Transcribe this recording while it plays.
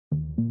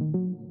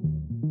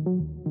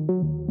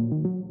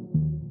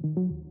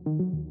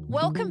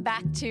Welcome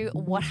back to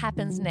What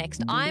Happens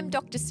Next. I'm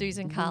Dr.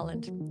 Susan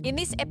Carland. In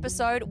this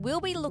episode, we'll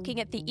be looking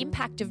at the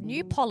impact of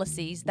new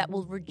policies that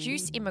will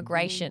reduce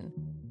immigration.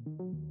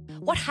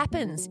 What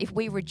happens if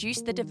we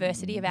reduce the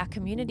diversity of our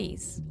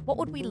communities? What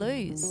would we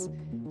lose?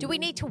 Do we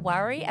need to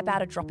worry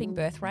about a dropping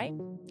birth rate?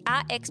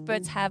 Our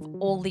experts have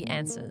all the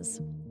answers.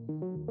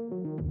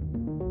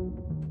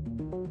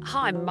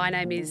 Hi, my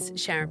name is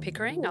Sharon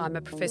Pickering. I'm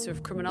a Professor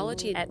of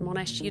Criminology at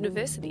Monash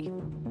University.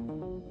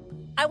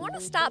 I want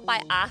to start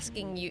by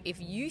asking you if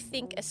you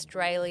think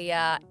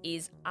Australia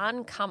is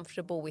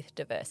uncomfortable with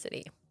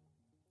diversity.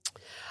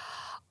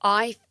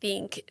 I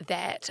think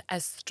that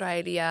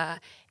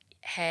Australia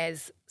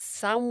has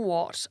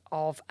somewhat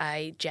of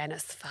a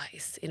Janus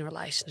face in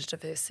relation to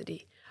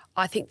diversity.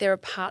 I think there are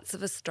parts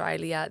of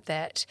Australia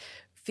that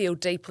feel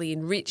deeply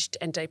enriched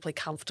and deeply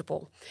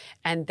comfortable,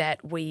 and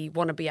that we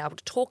want to be able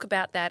to talk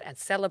about that and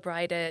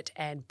celebrate it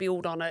and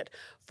build on it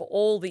for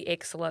all the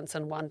excellence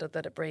and wonder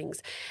that it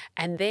brings.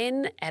 And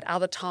then at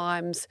other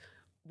times,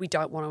 we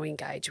don't want to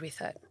engage with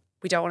it.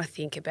 We don't want to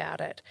think about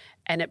it.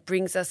 And it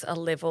brings us a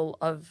level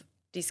of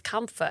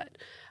discomfort.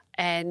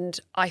 And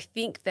I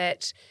think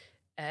that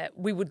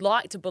we would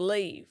like to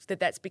believe that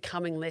that's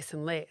becoming less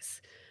and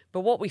less. But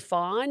what we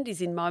find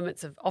is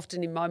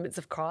often in moments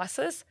of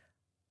crisis,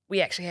 we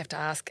actually have to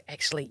ask,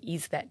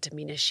 is that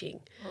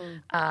diminishing?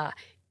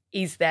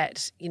 Is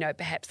that,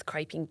 perhaps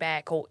creeping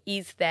back, or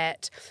is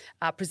that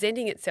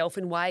presenting itself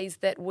in ways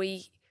that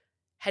we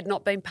had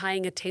not been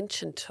paying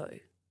attention to?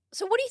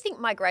 So what do you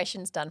think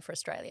migration's done for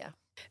Australia?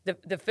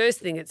 The first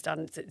thing it's done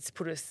is it's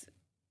put us,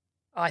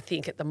 I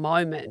think, at the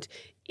moment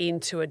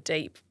into a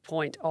deep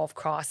point of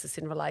crisis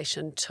in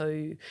relation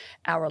to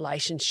our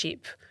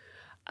relationship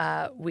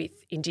with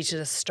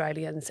Indigenous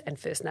Australians and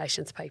First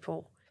Nations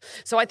people.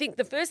 So I think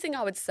the first thing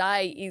I would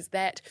say is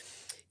that,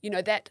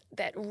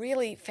 that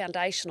really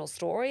foundational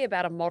story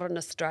about a modern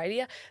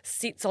Australia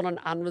sits on an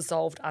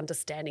unresolved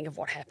understanding of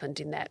what happened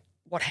in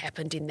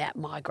that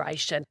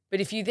migration. But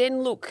if you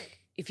then look,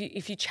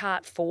 if you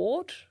chart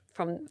forward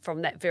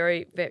from that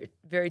very, very,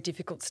 very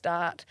difficult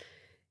start,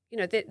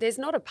 there's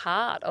not a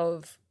part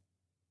of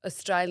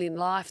Australian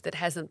life that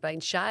hasn't been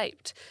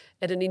shaped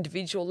at an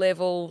individual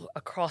level,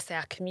 across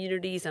our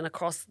communities and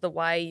across the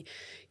way,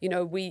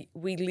 we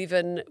live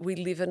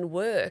and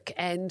work.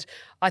 And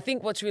I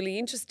think what's really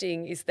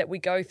interesting is that we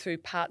go through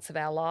parts of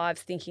our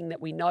lives thinking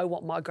that we know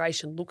what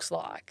migration looks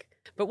like.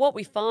 But what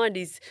we find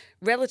is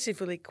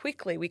relatively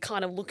quickly we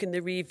kind of look in the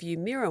rearview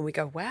mirror and we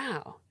go,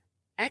 wow,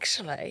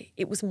 actually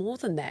it was more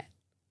than that.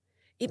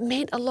 It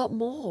meant a lot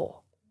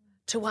more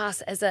to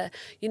us as a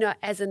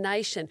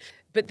nation.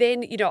 But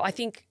then, I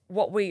think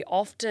what we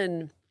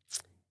often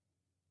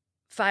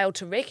fail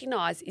to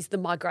recognise is the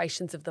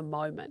migrations of the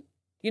moment.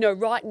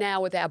 Right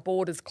now with our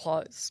borders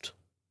closed,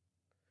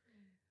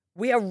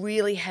 we are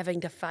really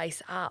having to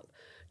face up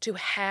to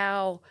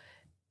how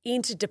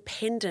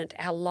interdependent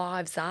our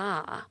lives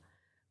are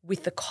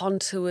with the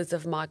contours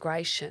of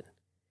migration.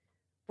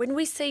 When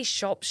we see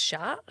shops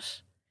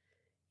shut,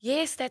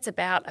 yes, that's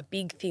about a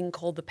big thing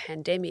called the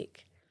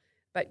pandemic.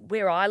 But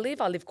where I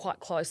live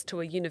quite close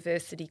to a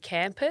university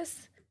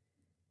campus.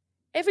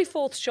 Every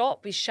fourth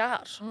shop is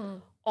shut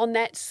on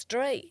that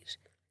street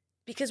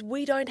because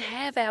we don't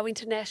have our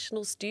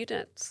international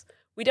students.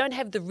 We don't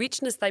have the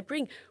richness they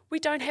bring. We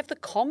don't have the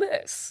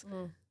commerce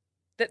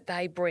that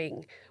they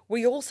bring.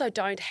 We also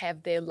don't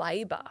have their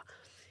labour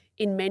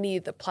in many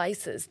of the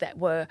places that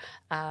were,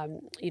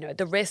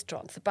 the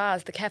restaurants, the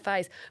bars, the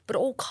cafes, but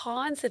all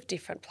kinds of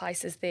different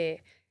places there.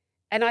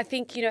 And I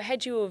think,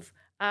 had you have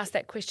asked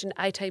that question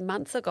 18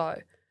 months ago,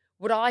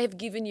 would I have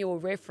given you a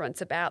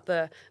reference about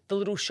the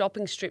little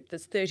shopping strip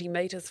that's 30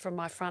 metres from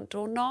my front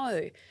door?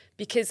 No,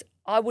 because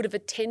I would have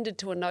attended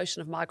to a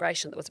notion of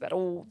migration that was about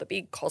all the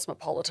big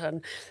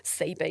cosmopolitan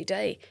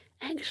CBD.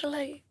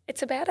 Actually,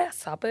 it's about our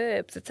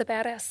suburbs, it's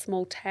about our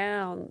small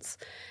towns,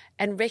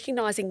 and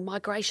recognising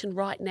migration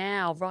right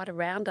now, right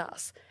around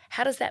us.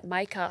 How does that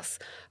make us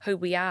who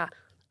we are?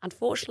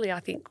 Unfortunately, I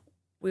think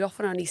we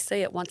often only see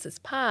it once it's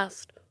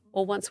passed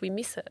or once we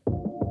miss it.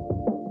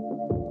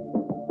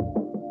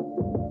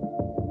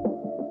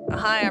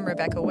 Hi, I'm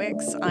Rebecca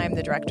Wicks. I'm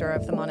the director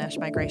of the Monash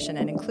Migration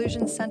and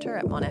Inclusion Centre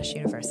at Monash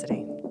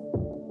University.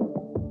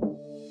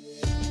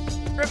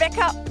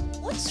 Rebecca,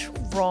 what's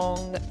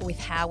wrong with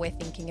how we're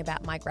thinking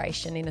about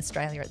migration in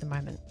Australia at the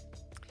moment?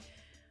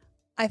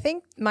 I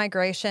think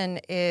migration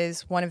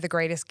is one of the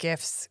greatest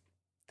gifts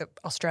that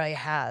Australia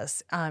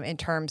has in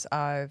terms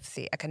of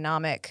the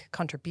economic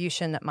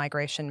contribution that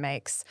migration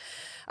makes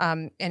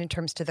and in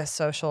terms to the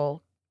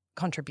social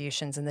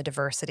contributions and the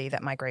diversity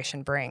that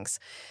migration brings.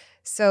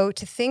 So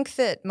to think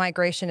that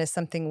migration is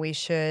something we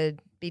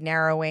should be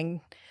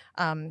narrowing,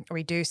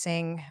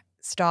 reducing,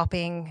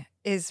 stopping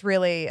is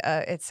really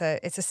it's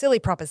a silly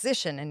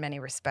proposition in many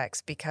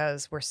respects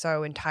because we're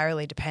so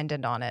entirely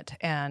dependent on it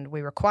and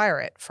we require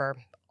it for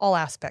all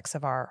aspects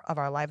of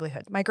our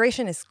livelihood.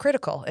 Migration is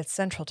critical. It's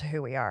central to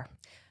who we are.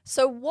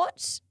 So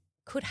what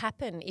could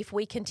happen if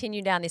we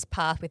continue down this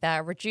path with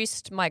our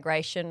reduced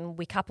migration,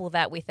 we couple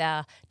that with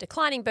our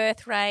declining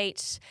birth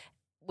rate,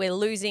 We're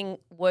losing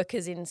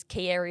workers in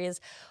key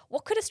areas.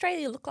 What could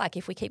Australia look like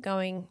if we keep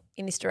going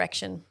in this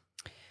direction?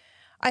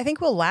 I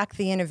think we'll lack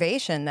the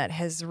innovation that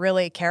has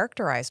really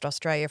characterized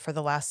Australia for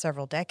the last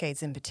several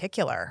decades in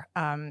particular.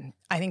 I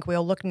think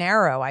we'll look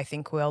narrow. I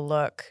think we'll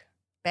look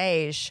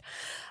beige.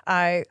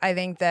 I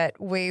think that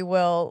we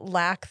will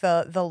lack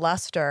the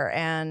luster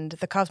and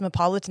the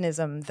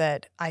cosmopolitanism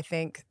that I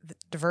think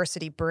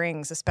diversity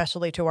brings,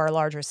 especially to our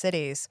larger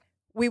cities.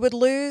 We would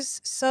lose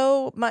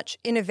so much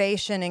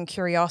innovation and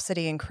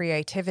curiosity and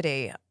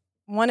creativity.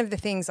 One of the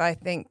things I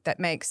think that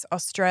makes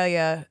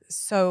Australia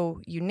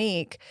so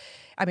unique,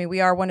 I mean,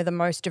 we are one of the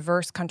most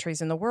diverse countries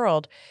in the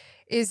world,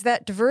 is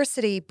that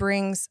diversity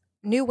brings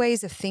new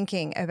ways of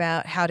thinking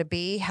about how to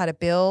be, how to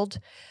build,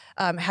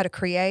 how to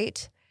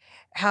create,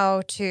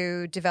 how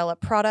to develop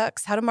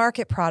products, how to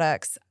market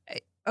products.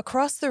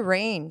 Across the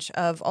range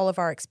of all of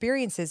our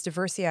experiences,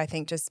 diversity, I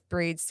think, just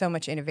breeds so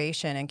much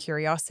innovation and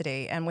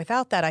curiosity. And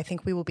without that, I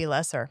think we will be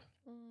lesser.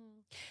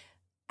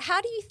 How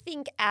do you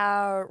think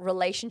our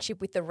relationship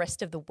with the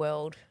rest of the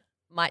world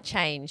might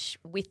change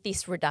with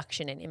this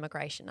reduction in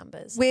immigration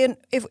numbers?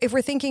 If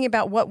we're thinking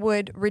about what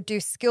would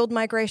reduced skilled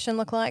migration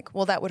look like,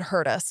 well, that would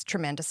hurt us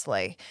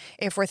tremendously.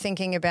 If we're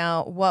thinking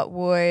about what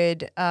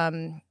would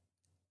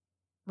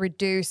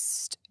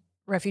reduced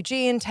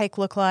refugee intake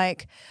look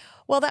like,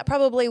 well, that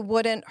probably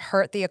wouldn't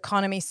hurt the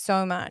economy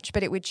so much,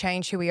 but it would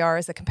change who we are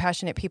as a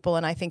compassionate people,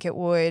 and I think it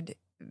would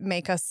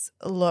make us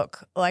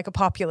look like a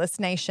populous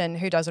nation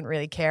who doesn't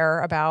really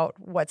care about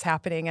what's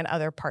happening in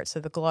other parts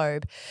of the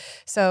globe.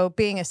 So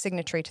being a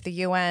signatory to the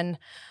UN,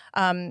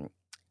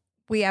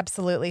 we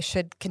absolutely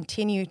should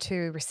continue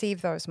to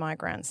receive those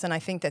migrants. And I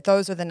think that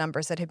those are the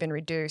numbers that have been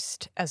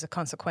reduced as a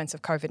consequence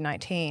of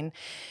COVID-19.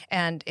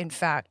 And in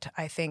fact,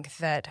 I think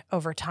that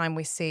over time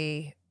we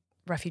see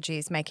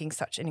refugees making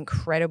such an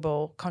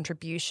incredible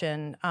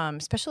contribution,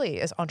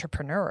 especially as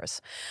entrepreneurs,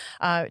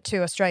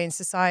 to Australian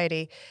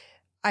society.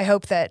 I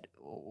hope that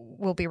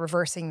we'll be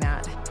reversing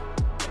that.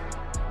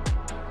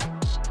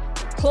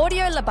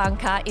 Claudio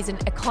Labanca is an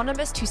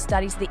economist who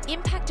studies the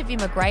impact of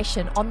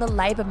immigration on the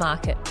labour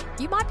market.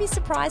 You might be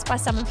surprised by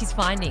some of his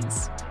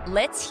findings.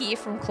 Let's hear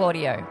from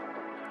Claudio.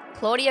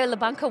 Claudio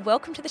Labanca,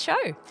 welcome to the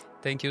show.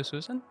 Thank you,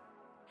 Susan.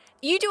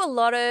 You do a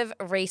lot of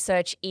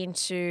research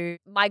into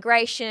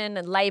migration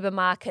and labour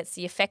markets,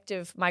 the effect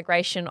of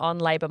migration on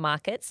labour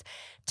markets.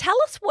 Tell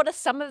us, what are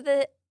some of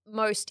the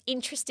most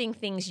interesting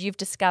things you've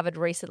discovered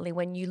recently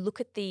when you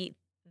look at the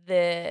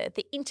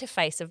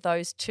interface of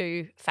those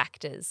two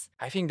factors?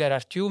 I think there are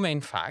two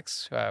main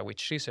facts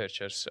which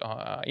researchers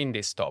in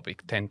this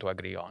topic tend to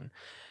agree on.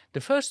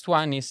 The first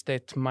one is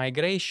that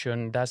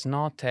migration does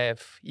not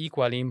have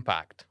equal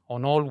impact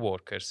on all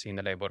workers in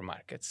the labor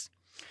markets.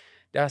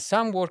 There are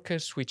some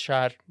workers which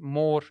are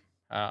more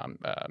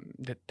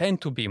that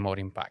tend to be more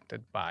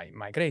impacted by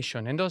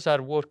migration, and those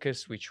are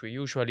workers which we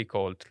usually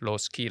call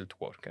low-skilled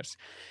workers.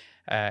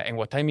 And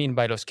what I mean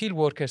by low-skilled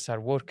workers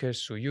are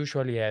workers who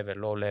usually have a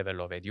low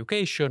level of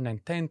education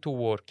and tend to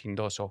work in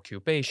those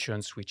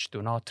occupations which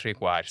do not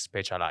require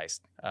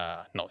specialized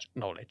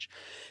knowledge.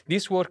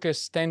 These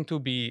workers tend to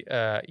be,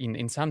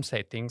 in some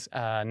settings,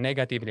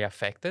 negatively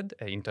affected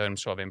in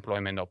terms of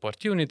employment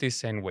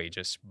opportunities and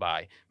wages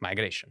by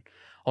migration.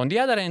 On the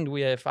other hand,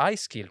 we have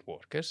high-skilled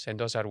workers, and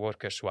those are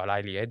workers who are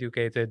highly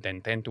educated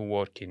and tend to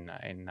work in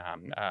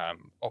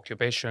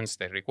occupations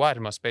that require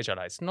more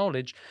specialized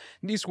knowledge.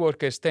 These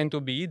workers tend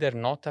to be either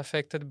not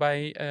affected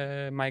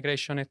by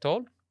migration at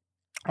all,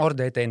 or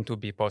they tend to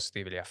be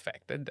positively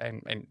affected.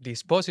 And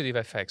these positive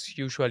effects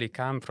usually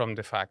come from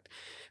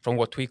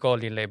what we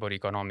call in labor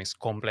economics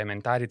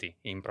complementarity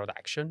in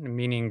production,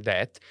 meaning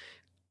that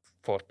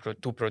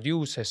to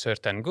produce a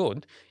certain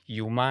good,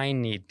 you might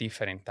need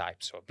different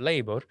types of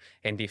labor,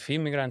 and if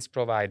immigrants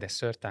provide a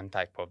certain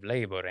type of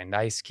labor and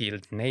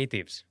high-skilled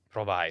natives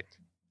provide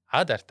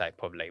other type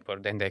of labor,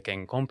 then they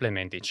can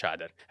complement each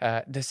other.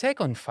 The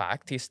second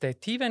fact is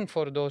that even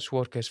for those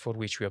workers for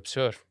which we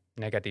observe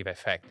negative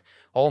effect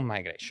of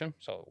migration,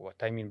 so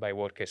what I mean by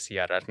workers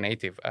here are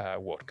native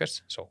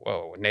workers,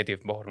 so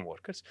native-born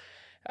workers,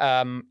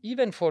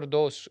 even for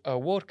those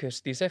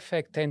workers, this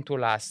effect tend to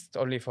last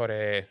only for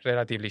a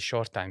relatively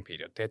short time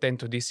period. They tend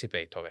to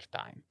dissipate over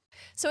time.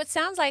 So it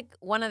sounds like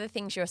one of the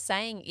things you're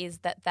saying is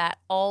that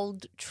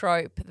old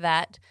trope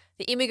that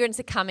the immigrants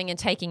are coming and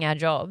taking our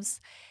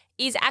jobs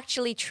is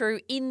actually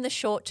true in the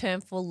short term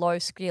for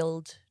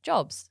low-skilled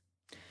jobs.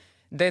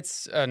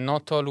 That's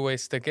not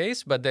always the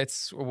case, but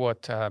that's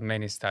what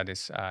many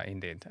studies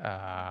indeed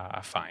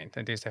find.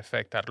 And these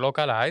effects are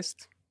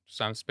localized,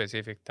 some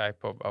specific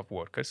type of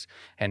workers,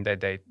 and that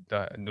they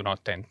do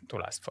not tend to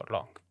last for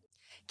long.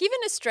 Given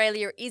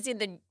Australia is in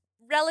the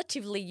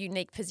relatively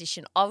unique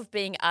position of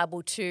being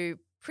able to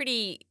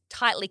pretty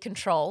tightly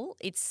control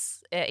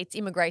its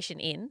immigration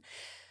in,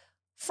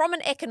 from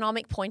an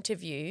economic point of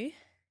view,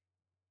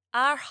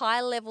 are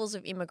high levels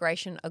of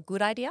immigration a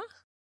good idea?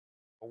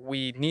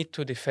 We need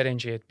to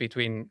differentiate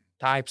between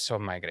types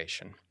of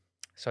migration.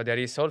 So there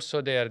is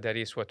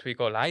what we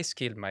call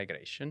high-skilled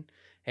migration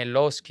and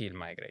low-skilled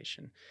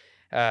migration.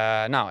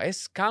 Now,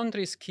 as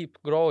countries keep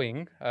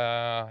growing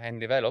and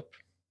develop,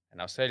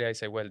 and Australia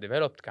is a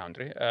well-developed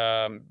country,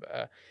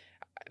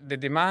 the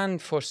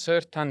demand for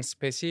certain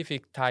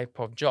specific type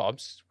of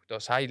jobs,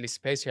 those highly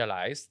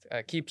specialized,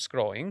 keeps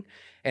growing.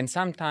 And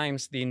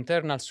sometimes the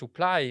internal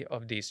supply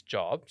of these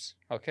jobs,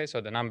 okay,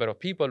 so the number of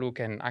people who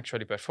can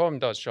actually perform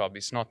those jobs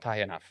is not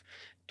high enough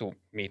to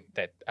meet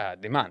that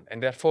demand.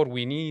 And therefore,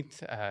 we need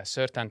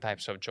certain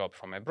types of job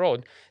from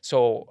abroad.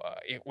 So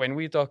when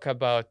we talk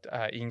about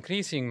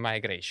increasing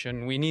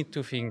migration, we need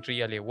to think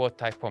really what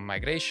type of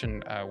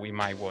migration we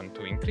might want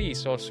to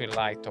increase, also in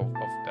light of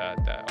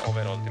the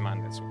overall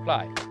demand and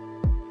supply.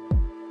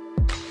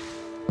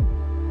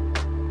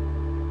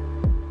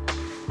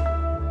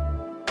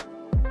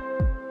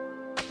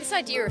 This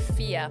idea of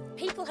fear,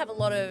 people have a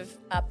lot of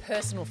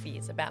personal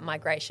fears about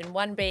migration,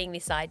 one being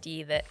this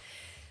idea that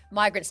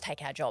migrants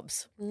take our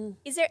jobs.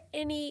 Is there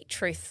any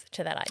truth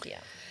to that idea?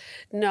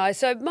 No,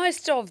 so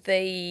most of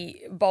the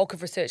bulk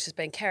of research that's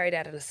been carried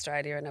out in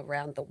Australia and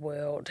around the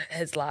world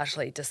has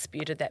largely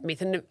disputed that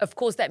myth, and of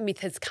course that myth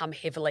has come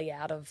heavily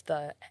out of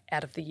the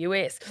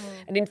US.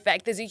 And in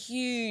fact, there's a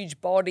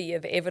huge body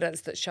of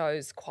evidence that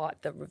shows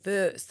quite the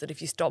reverse. That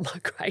if you stop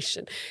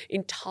migration,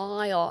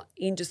 entire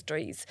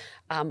industries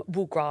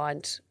will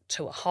grind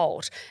to a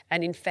halt.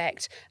 And in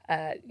fact,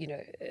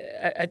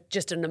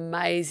 just an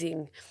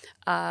amazing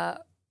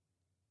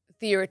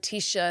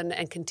theoretician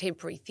and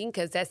contemporary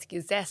thinker,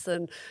 Saskia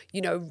Sassen,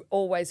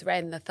 always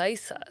ran the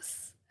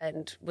thesis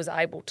and was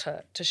able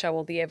to show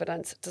all the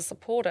evidence to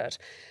support it,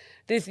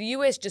 that if the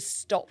US just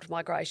stopped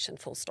migration,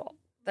 full stop,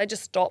 they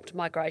just stopped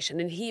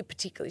migration, and here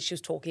particularly she was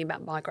talking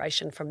about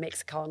migration from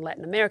Mexico and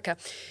Latin America,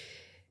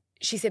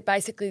 she said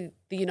basically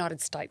the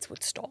United States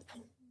would stop.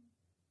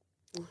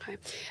 Okay,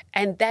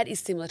 and that is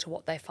similar to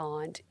what they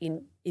find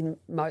in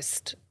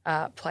most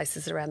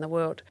places around the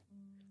world.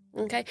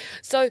 Okay,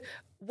 so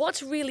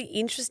what's really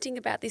interesting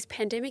about this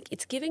pandemic,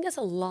 it's giving us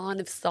a line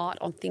of sight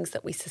on things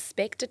that we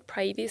suspected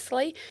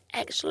previously.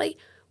 Actually,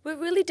 we're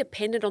really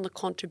dependent on the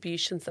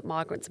contributions that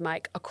migrants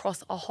make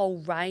across a whole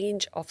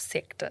range of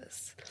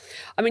sectors.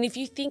 I mean, if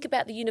you think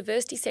about the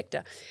university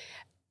sector,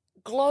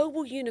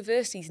 global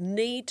universities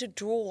need to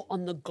draw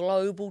on the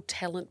global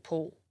talent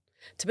pool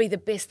to be the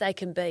best they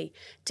can be,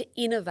 to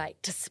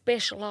innovate, to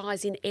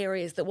specialise in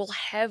areas that will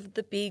have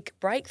the big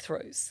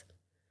breakthroughs.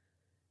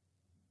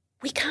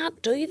 We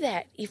can't do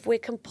that if we're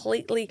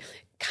completely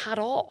cut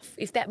off,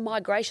 if that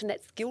migration,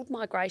 that skilled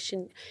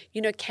migration,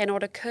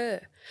 cannot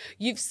occur.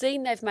 You've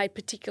seen they've made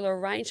particular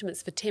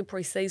arrangements for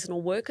temporary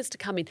seasonal workers to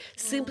come in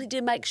simply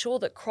to make sure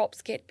that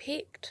crops get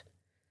picked.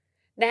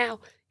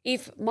 Now,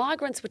 if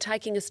migrants were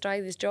taking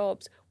Australia's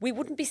jobs, we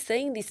wouldn't be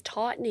seeing this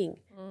tightening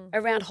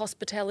around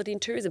hospitality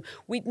and tourism.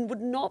 We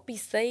would not be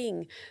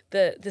seeing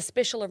the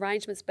special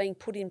arrangements being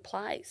put in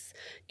place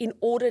in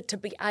order to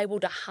be able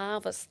to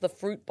harvest the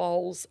fruit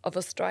bowls of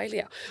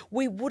Australia.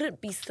 We wouldn't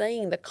be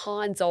seeing the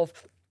kinds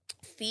of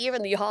fear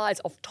in the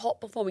eyes of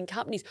top-performing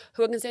companies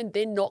who are concerned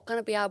they're not going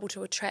to be able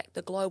to attract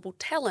the global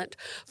talent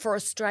for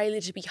Australia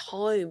to be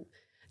home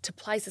to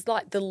places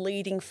like the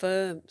leading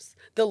firms,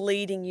 the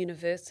leading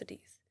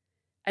universities.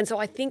 And so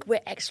I think we're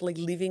actually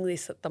living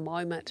this at the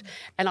moment.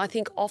 And I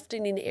think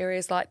often in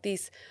areas like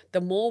this, the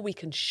more we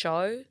can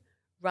show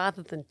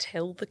rather than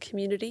tell the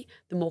community,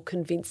 the more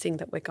convincing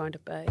that we're going to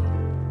be.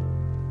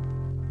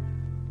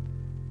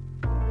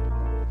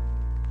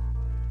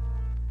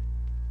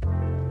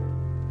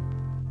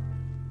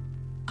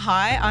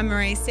 Hi, I'm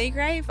Marie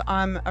Seagrave.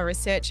 I'm a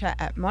researcher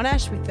at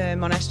Monash with the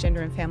Monash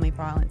Gender and Family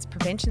Violence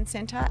Prevention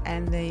Centre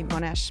and the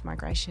Monash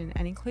Migration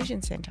and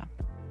Inclusion Centre.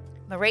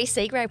 Marie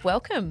Seagrave,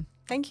 welcome.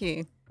 Thank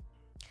you.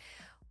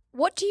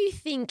 What do you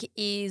think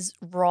is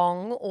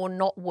wrong or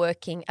not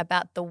working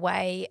about the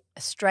way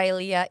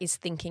Australia is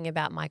thinking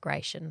about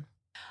migration?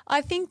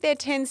 I think there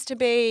tends to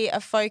be a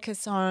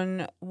focus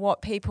on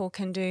what people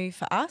can do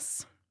for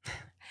us.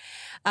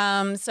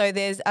 So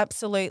there's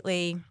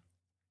absolutely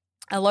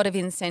a lot of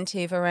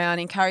incentive around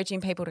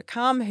encouraging people to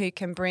come who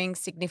can bring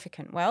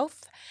significant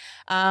wealth,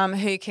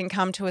 who can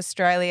come to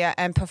Australia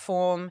and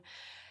perform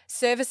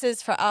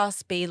services for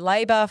us, be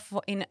labour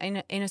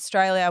in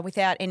Australia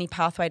without any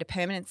pathway to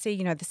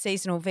permanency. The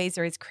seasonal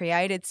visa is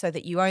created so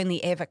that you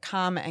only ever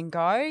come and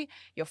go.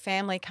 Your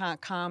family can't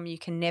come. You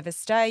can never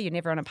stay. You're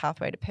never on a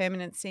pathway to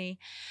permanency.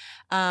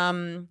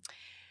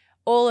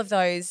 All of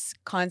those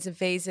kinds of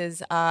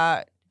visas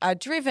are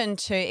driven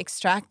to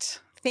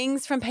extract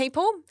things from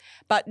people,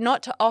 but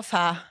not to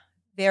offer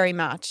very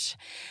much.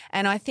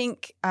 And I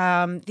think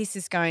this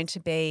is going to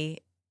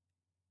be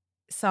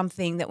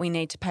something that we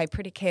need to pay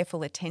pretty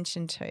careful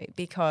attention to,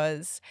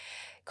 because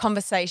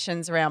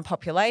conversations around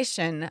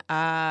population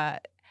are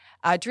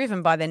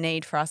driven by the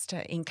need for us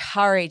to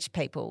encourage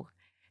people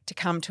to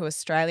come to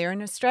Australia.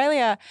 And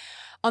Australia,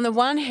 on the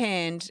one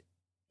hand,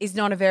 is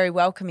not a very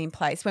welcoming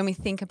place. When we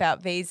think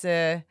about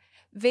visa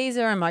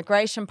and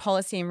migration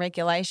policy and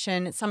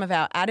regulation, some of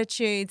our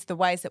attitudes, the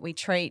ways that we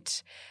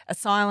treat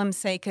asylum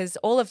seekers,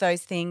 all of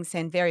those things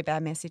send very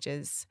bad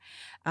messages.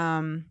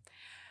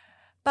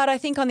 But I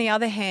think on the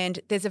other hand,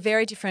 there's a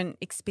very different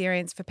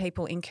experience for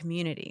people in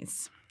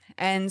communities.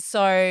 And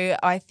so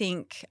I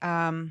think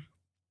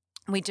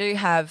we do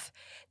have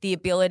the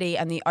ability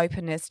and the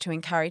openness to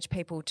encourage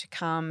people to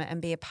come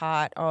and be a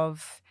part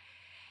of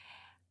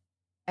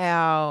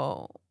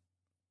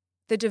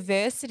the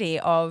diversity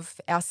of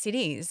our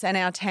cities and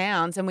our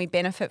towns, and we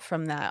benefit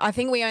from that. I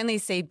think we only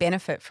see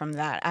benefit from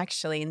that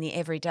actually in the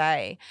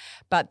everyday,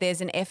 but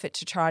there's an effort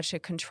to try to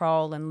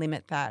control and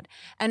limit that.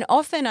 And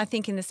often I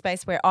think in the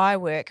space where I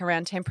work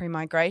around temporary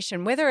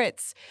migration, whether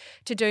it's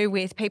to do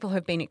with people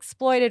who've been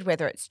exploited,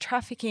 whether it's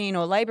trafficking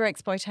or labour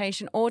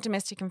exploitation or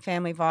domestic and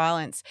family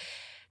violence,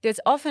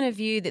 there's often a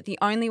view that the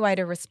only way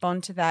to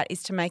respond to that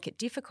is to make it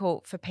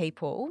difficult for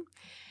people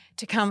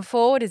to come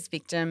forward as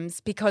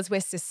victims because we're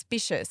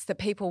suspicious that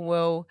people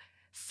will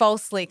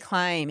falsely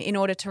claim in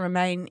order to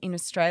remain in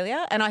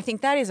Australia. And I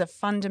think that is a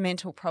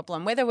fundamental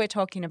problem. Whether we're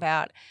talking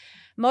about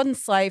modern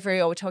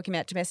slavery or we're talking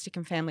about domestic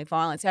and family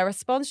violence, our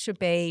response should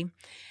be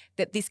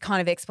that this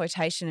kind of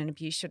exploitation and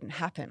abuse shouldn't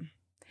happen.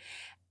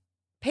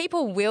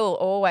 People will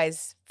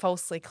always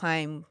falsely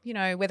claim,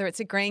 whether it's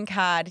a green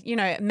card,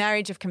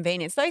 marriage of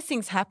convenience, those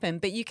things happen,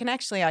 but you can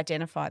actually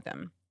identify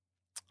them.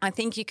 I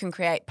think you can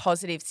create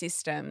positive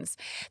systems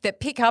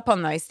that pick up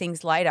on those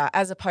things later,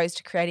 as opposed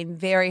to creating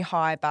very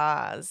high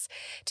bars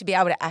to be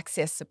able to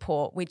access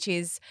support, which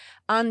is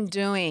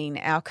undoing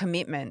our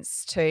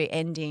commitments to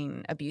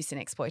ending abuse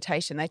and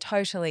exploitation. They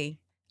totally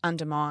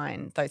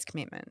undermine those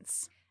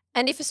commitments.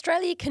 And if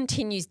Australia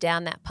continues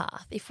down that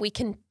path, if we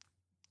can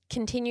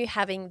continue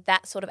having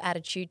that sort of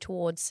attitude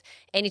towards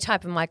any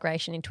type of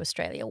migration into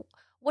Australia,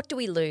 what do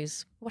we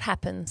lose? What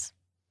happens?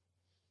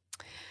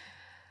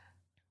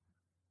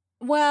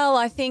 Well,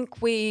 I think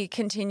we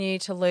continue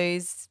to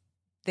lose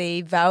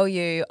the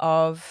value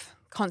of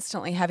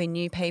constantly having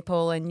new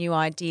people and new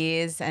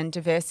ideas and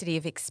diversity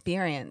of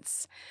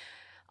experience.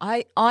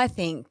 I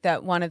think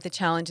that one of the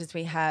challenges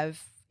we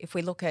have, if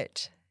we look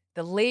at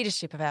the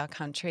leadership of our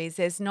countries,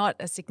 there's not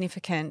a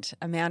significant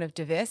amount of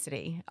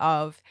diversity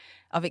of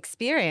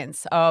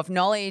experience, of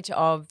knowledge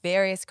of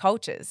various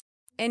cultures.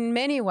 In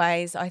many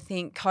ways, I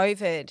think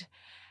COVID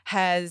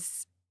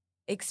has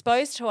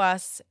exposed to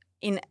us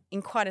in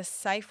quite a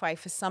safe way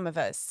for some of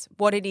us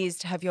what it is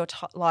to have your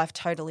life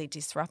totally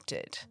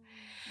disrupted,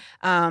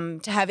 to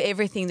have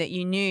everything that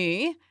you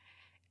knew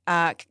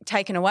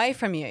taken away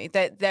from you,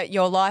 that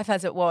your life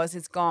as it was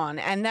is gone.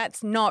 And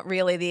that's not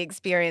really the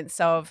experience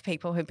of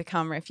people who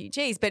become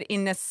refugees, but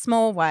in a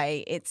small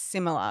way it's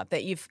similar,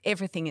 that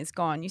everything is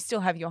gone. You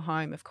still have your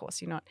home, of course,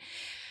 you're not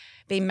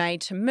being made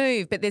to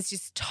move, but there's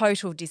just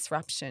total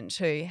disruption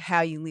to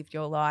how you live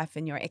your life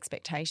and your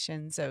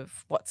expectations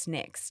of what's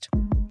next.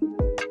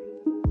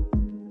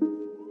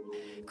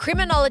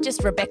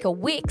 Criminologist Rebecca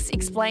Wicks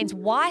explains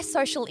why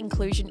social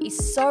inclusion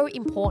is so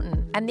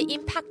important and the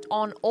impact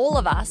on all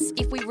of us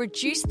if we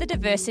reduce the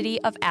diversity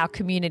of our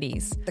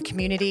communities. The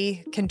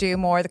community can do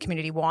more. The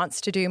community wants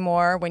to do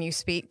more. When you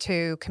speak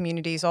to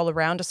communities all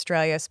around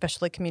Australia,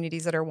 especially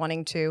communities that are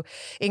wanting to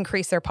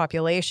increase their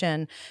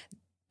population,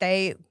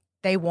 they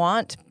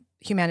want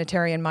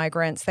humanitarian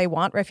migrants, they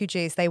want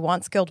refugees, they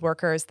want skilled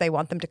workers, they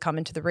want them to come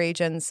into the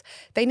regions.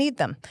 They need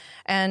them.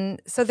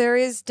 And so there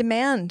is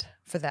demand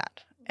for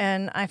that.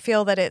 And I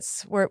feel that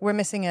we're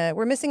missing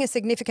a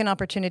significant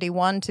opportunity,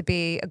 one, to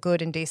be a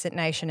good and decent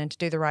nation and to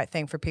do the right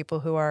thing for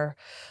people who are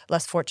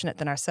less fortunate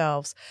than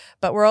ourselves.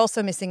 But we're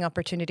also missing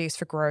opportunities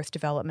for growth,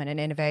 development and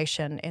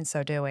innovation in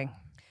so doing.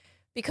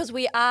 Because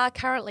we are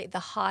currently at the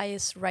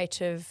highest rate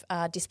of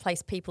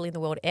displaced people in the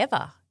world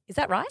ever. Is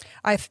that right?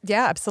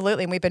 Yeah,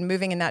 absolutely. And we've been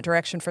moving in that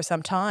direction for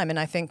some time. And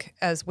I think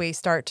as we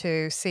start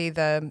to see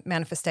the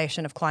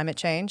manifestation of climate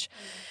change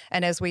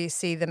and as we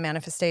see the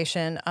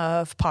manifestation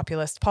of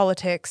populist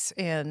politics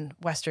in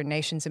Western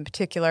nations in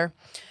particular,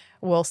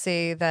 we'll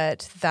see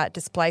that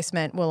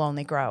displacement will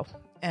only grow.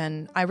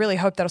 And I really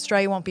hope that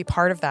Australia won't be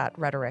part of that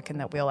rhetoric and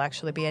that we'll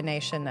actually be a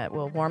nation that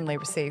will warmly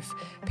receive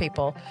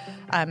people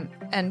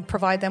and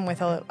provide them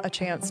with a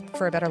chance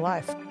for a better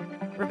life.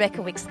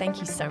 Rebecca Wicks, thank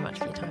you so much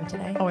for your time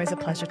today. Always a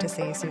pleasure to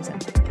see you, Susan.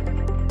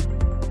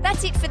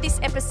 That's it for this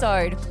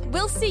episode.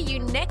 We'll see you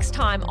next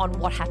time on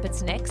What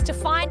Happens Next to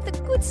find the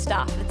good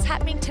stuff that's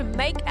happening to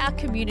make our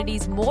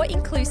communities more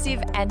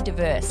inclusive and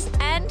diverse.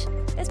 And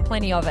there's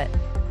plenty of it.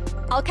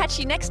 I'll catch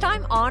you next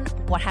time on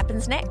What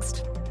Happens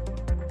Next.